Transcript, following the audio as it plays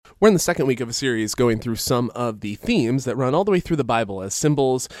We're in the second week of a series going through some of the themes that run all the way through the Bible as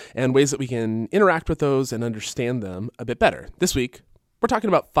symbols and ways that we can interact with those and understand them a bit better. This week, we're talking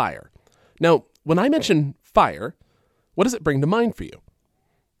about fire. Now, when I mention fire, what does it bring to mind for you?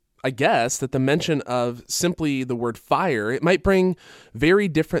 I guess that the mention of simply the word fire, it might bring very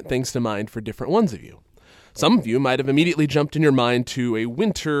different things to mind for different ones of you. Some of you might have immediately jumped in your mind to a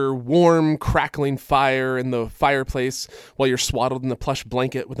winter, warm, crackling fire in the fireplace while you're swaddled in a plush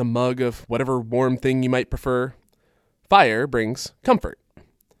blanket with a mug of whatever warm thing you might prefer. Fire brings comfort.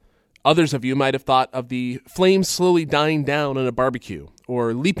 Others of you might have thought of the flames slowly dying down on a barbecue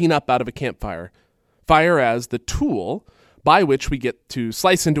or leaping up out of a campfire. Fire as the tool by which we get to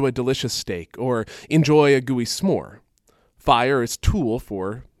slice into a delicious steak or enjoy a gooey s'more. Fire is tool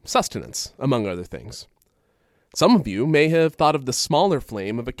for sustenance, among other things. Some of you may have thought of the smaller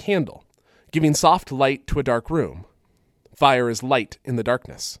flame of a candle, giving soft light to a dark room. Fire is light in the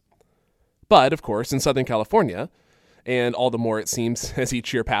darkness. But, of course, in Southern California, and all the more it seems as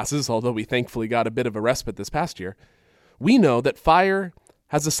each year passes, although we thankfully got a bit of a respite this past year, we know that fire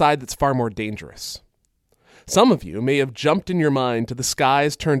has a side that's far more dangerous. Some of you may have jumped in your mind to the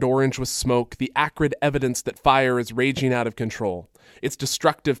skies turned orange with smoke, the acrid evidence that fire is raging out of control, its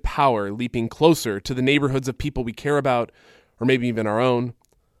destructive power leaping closer to the neighborhoods of people we care about, or maybe even our own.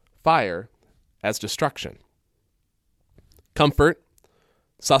 Fire as destruction. Comfort,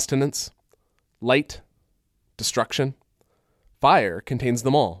 sustenance, light, destruction. Fire contains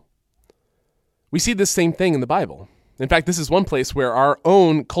them all. We see this same thing in the Bible. In fact, this is one place where our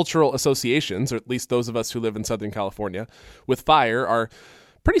own cultural associations, or at least those of us who live in Southern California, with fire are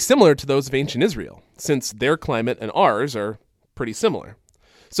pretty similar to those of ancient Israel, since their climate and ours are pretty similar.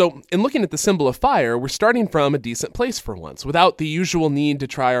 So, in looking at the symbol of fire, we're starting from a decent place for once, without the usual need to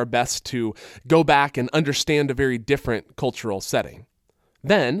try our best to go back and understand a very different cultural setting.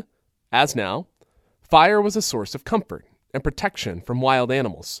 Then, as now, fire was a source of comfort and protection from wild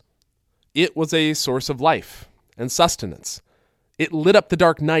animals. It was a source of life and sustenance. It lit up the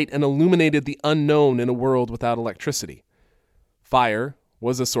dark night and illuminated the unknown in a world without electricity. Fire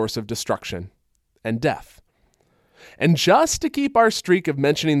was a source of destruction and death. And just to keep our streak of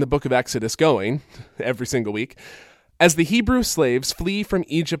mentioning the book of Exodus going every single week, as the Hebrew slaves flee from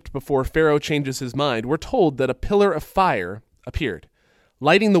Egypt before Pharaoh changes his mind, we're told that a pillar of fire appeared,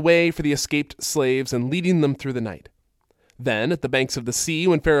 lighting the way for the escaped slaves and leading them through the night. Then, at the banks of the sea,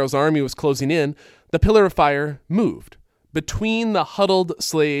 when Pharaoh's army was closing in, the pillar of fire moved between the huddled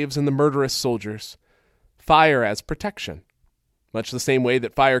slaves and the murderous soldiers. Fire as protection, much the same way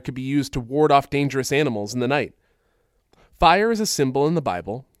that fire could be used to ward off dangerous animals in the night. Fire is a symbol in the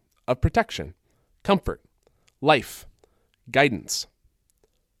Bible of protection, comfort, life, guidance.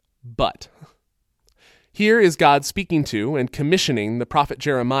 But here is God speaking to and commissioning the prophet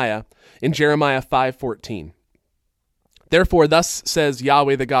Jeremiah in Jeremiah 5:14. Therefore, thus says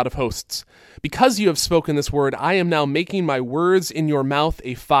Yahweh, the God of hosts, because you have spoken this word, I am now making my words in your mouth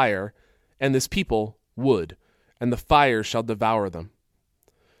a fire, and this people wood, and the fire shall devour them.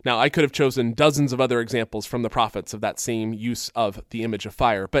 Now, I could have chosen dozens of other examples from the prophets of that same use of the image of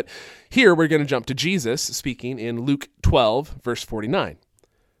fire, but here we're going to jump to Jesus speaking in Luke 12, verse 49.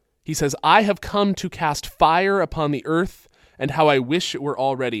 He says, I have come to cast fire upon the earth, and how I wish it were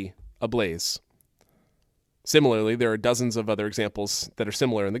already ablaze. Similarly, there are dozens of other examples that are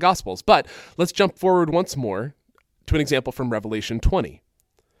similar in the Gospels, but let's jump forward once more to an example from Revelation 20.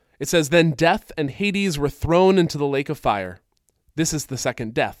 It says, Then death and Hades were thrown into the lake of fire. This is the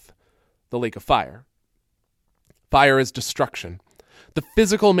second death, the lake of fire. Fire is destruction, the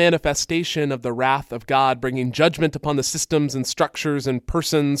physical manifestation of the wrath of God, bringing judgment upon the systems and structures and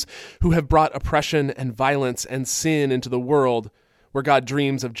persons who have brought oppression and violence and sin into the world where God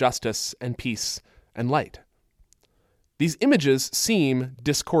dreams of justice and peace and light. These images seem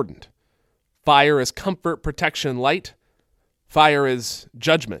discordant. Fire is comfort, protection, light. Fire is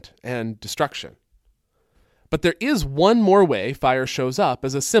judgment and destruction. But there is one more way fire shows up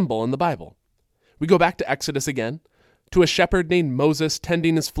as a symbol in the Bible. We go back to Exodus again, to a shepherd named Moses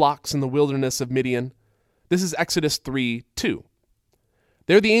tending his flocks in the wilderness of Midian. This is Exodus 3:2.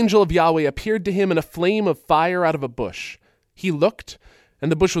 There the angel of Yahweh appeared to him in a flame of fire out of a bush. He looked,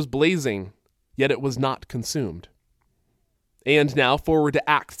 and the bush was blazing, yet it was not consumed. And now forward to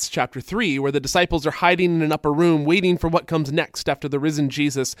Acts chapter 3, where the disciples are hiding in an upper room, waiting for what comes next after the risen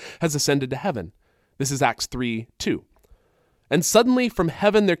Jesus has ascended to heaven. This is Acts 3:2. And suddenly from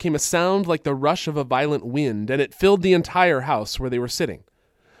heaven there came a sound like the rush of a violent wind, and it filled the entire house where they were sitting.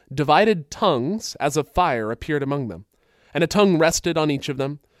 Divided tongues as of fire appeared among them, and a tongue rested on each of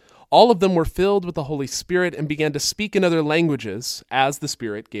them. All of them were filled with the Holy Spirit and began to speak in other languages as the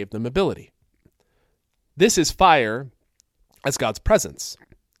Spirit gave them ability. This is fire as God's presence,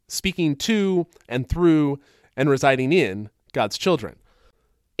 speaking to and through and residing in God's children.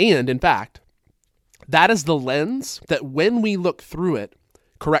 And, in fact, that is the lens that, when we look through it,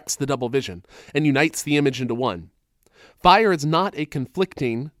 corrects the double vision and unites the image into one. Fire is not a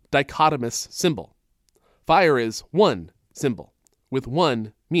conflicting, dichotomous symbol. Fire is one symbol with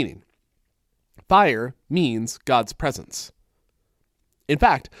one meaning. Fire means God's presence. In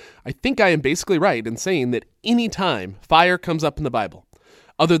fact, I think I am basically right in saying that any time fire comes up in the Bible,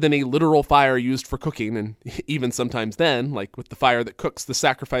 other than a literal fire used for cooking, and even sometimes then, like with the fire that cooks the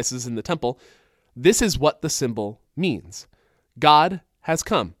sacrifices in the temple, this is what the symbol means. God has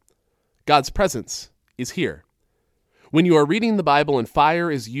come. God's presence is here. When you are reading the Bible and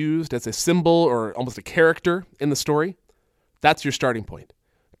fire is used as a symbol or almost a character in the story, that's your starting point.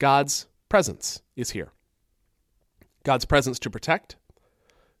 God's presence is here. God's presence to protect,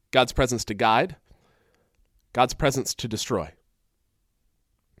 God's presence to guide, God's presence to destroy.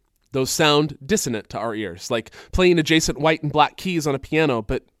 Those sound dissonant to our ears, like playing adjacent white and black keys on a piano,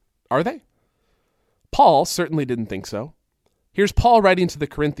 but are they? Paul certainly didn't think so. Here's Paul writing to the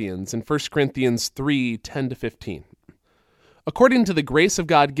Corinthians in 1 Corinthians 3:10-15. According to the grace of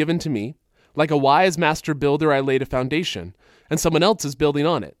God given to me, like a wise master builder I laid a foundation, and someone else is building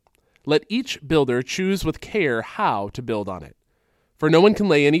on it. Let each builder choose with care how to build on it. For no one can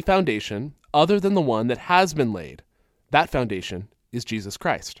lay any foundation other than the one that has been laid. That foundation is Jesus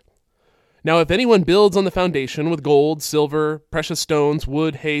Christ. Now if anyone builds on the foundation with gold, silver, precious stones,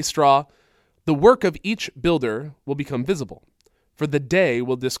 wood, hay, straw, the work of each builder will become visible, for the day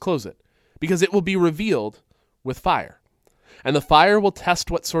will disclose it, because it will be revealed with fire. And the fire will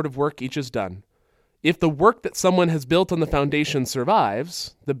test what sort of work each has done. If the work that someone has built on the foundation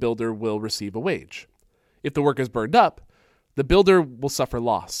survives, the builder will receive a wage. If the work is burned up, the builder will suffer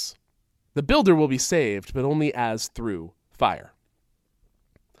loss. The builder will be saved, but only as through fire.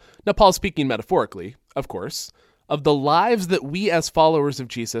 Now, Paul's speaking metaphorically, of course, of the lives that we as followers of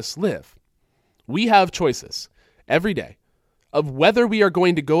Jesus live. We have choices every day of whether we are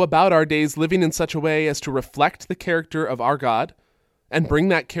going to go about our days living in such a way as to reflect the character of our God and bring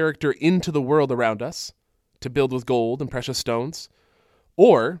that character into the world around us, to build with gold and precious stones,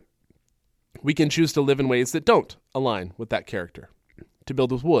 or we can choose to live in ways that don't align with that character, to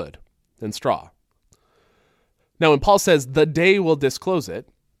build with wood and straw. Now, when Paul says the day will disclose it,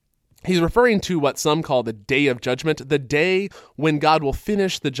 he's referring to what some call the day of judgment, the day when God will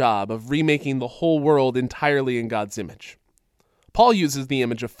finish the job of remaking the whole world entirely in God's image. Paul uses the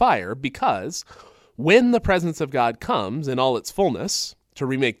image of fire because when the presence of God comes in all its fullness to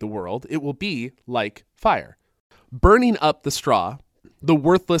remake the world, it will be like fire, burning up the straw, the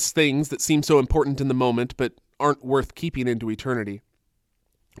worthless things that seem so important in the moment but aren't worth keeping into eternity.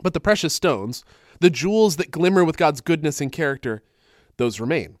 But the precious stones, the jewels that glimmer with God's goodness and character, those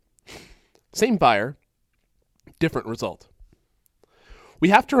remain. Same fire, different result. We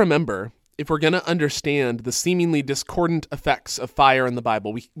have to remember, if we're going to understand the seemingly discordant effects of fire in the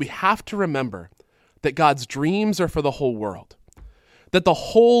Bible, we have to remember that God's dreams are for the whole world, that the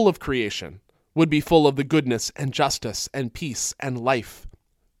whole of creation would be full of the goodness and justice and peace and life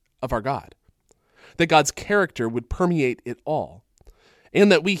of our God, that God's character would permeate it all,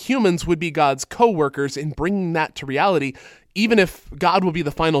 and that we humans would be God's co-workers in bringing that to reality, even if God will be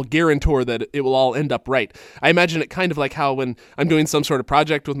the final guarantor that it will all end up right. I imagine it kind of like how when I'm doing some sort of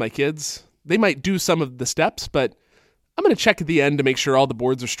project with my kids, they might do some of the steps, but I'm going to check at the end to make sure all the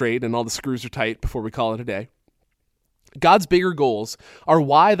boards are straight and all the screws are tight before we call it a day. God's bigger goals are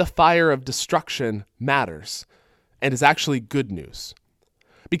why the fire of destruction matters and is actually good news.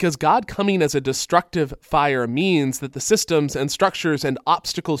 Because God coming as a destructive fire means that the systems and structures and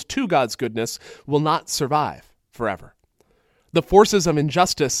obstacles to God's goodness will not survive forever. The forces of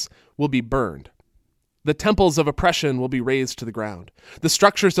injustice will be burned. The temples of oppression will be razed to the ground. The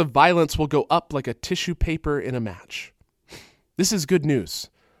structures of violence will go up like a tissue paper in a match. This is good news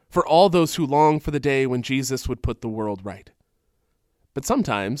for all those who long for the day when Jesus would put the world right. But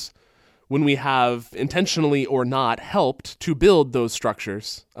sometimes, when we have, intentionally or not, helped to build those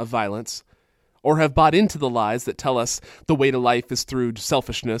structures of violence, or have bought into the lies that tell us the way to life is through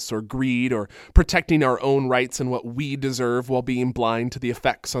selfishness or greed or protecting our own rights and what we deserve while being blind to the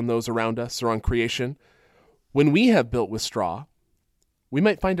effects on those around us or on creation, when we have built with straw, we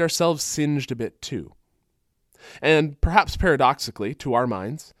might find ourselves singed a bit too. And perhaps paradoxically, to our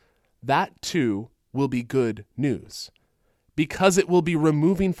minds, that too will be good news, because it will be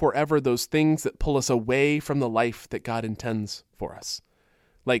removing forever those things that pull us away from the life that God intends for us.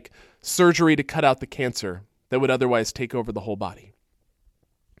 like surgery to cut out the cancer that would otherwise take over the whole body.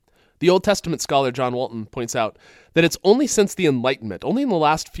 The Old Testament scholar John Walton points out that it's only since the Enlightenment, only in the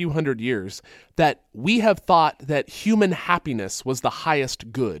last few hundred years, that we have thought that human happiness was the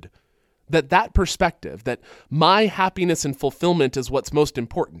highest good. That perspective, that my happiness and fulfillment is what's most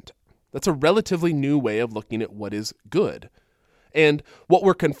important, that's a relatively new way of looking at what is good. And what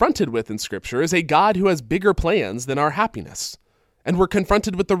we're confronted with in Scripture is a God who has bigger plans than our happiness. And we're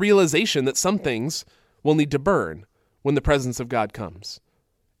confronted with the realization that some things will need to burn when the presence of God comes.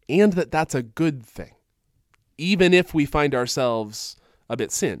 And that that's a good thing, even if we find ourselves a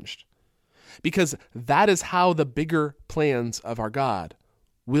bit singed. Because that is how the bigger plans of our God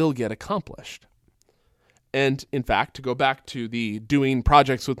will get accomplished. And in fact, to go back to the doing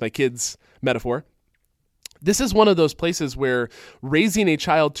projects with my kids metaphor, this is one of those places where raising a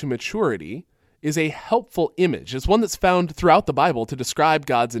child to maturity is a helpful image. It's one that's found throughout the Bible to describe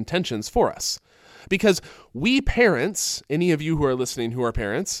God's intentions for us. Because we parents, any of you who are listening who are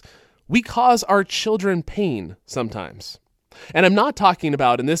parents, we cause our children pain sometimes. And I'm not talking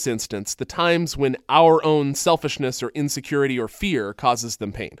about, in this instance, the times when our own selfishness or insecurity or fear causes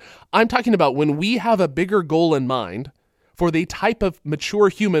them pain. I'm talking about when we have a bigger goal in mind for the type of mature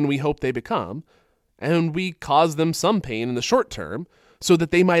human we hope they become, and we cause them some pain in the short term so that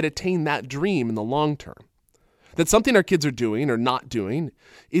they might attain that dream in the long term. That something our kids are doing or not doing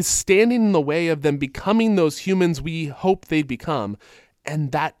is standing in the way of them becoming those humans we hope they'd become,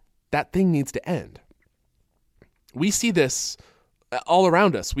 and that thing needs to end. We see this all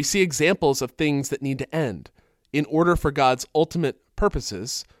around us. We see examples of things that need to end in order for God's ultimate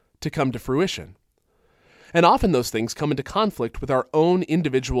purposes to come to fruition. And often those things come into conflict with our own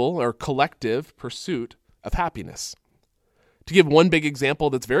individual or collective pursuit of happiness. To give one big example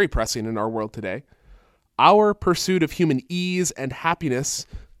that's very pressing in our world today, our pursuit of human ease and happiness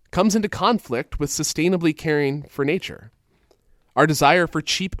comes into conflict with sustainably caring for nature. Our desire for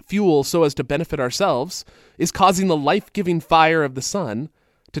cheap fuel so as to benefit ourselves is causing the life-giving fire of the sun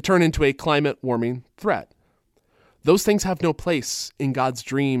to turn into a climate-warming threat. Those things have no place in God's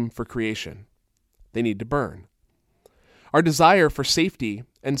dream for creation. They need to burn. Our desire for safety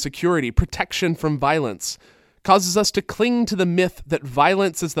and security, protection from violence, causes us to cling to the myth that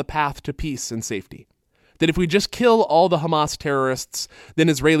violence is the path to peace and safety. That if we just kill all the Hamas terrorists, then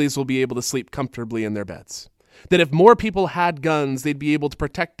Israelis will be able to sleep comfortably in their beds. That if more people had guns, they'd be able to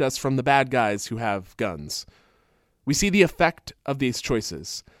protect us from the bad guys who have guns. We see the effect of these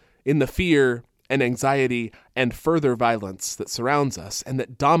choices in the fear and anxiety and further violence that surrounds us and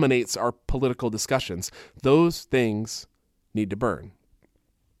that dominates our political discussions. Those things need to burn.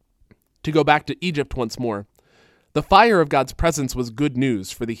 To go back to Egypt once more, the fire of God's presence was good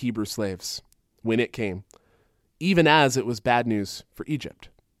news for the Hebrew slaves when it came, even as it was bad news for Egypt.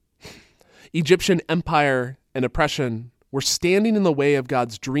 Egyptian empire and oppression were standing in the way of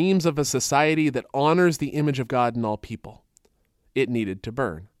God's dreams of a society that honors the image of God in all people. It needed to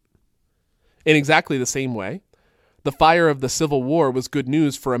burn. In exactly the same way, the fire of the Civil War was good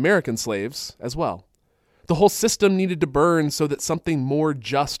news for American slaves as well. The whole system needed to burn so that something more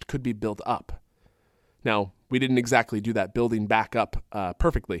just could be built up. Now, we didn't exactly do that building back up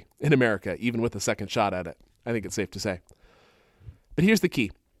perfectly in America, even with a second shot at it. I think it's safe to say. But here's the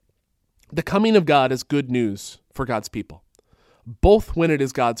key. The coming of God is good news for God's people, both when it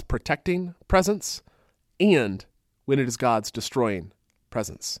is God's protecting presence and when it is God's destroying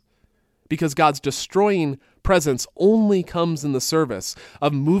presence. Because God's destroying presence only comes in the service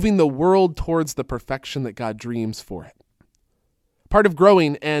of moving the world towards the perfection that God dreams for it. Part of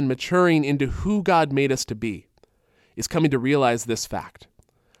growing and maturing into who God made us to be is coming to realize this fact,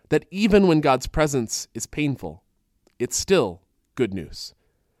 that even when God's presence is painful, it's still good news.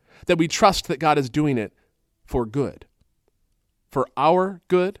 That we trust that God is doing it for good, for our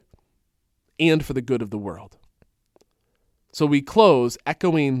good and for the good of the world. So we close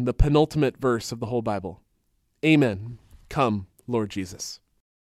echoing the penultimate verse of the whole Bible. Amen. Come, Lord Jesus.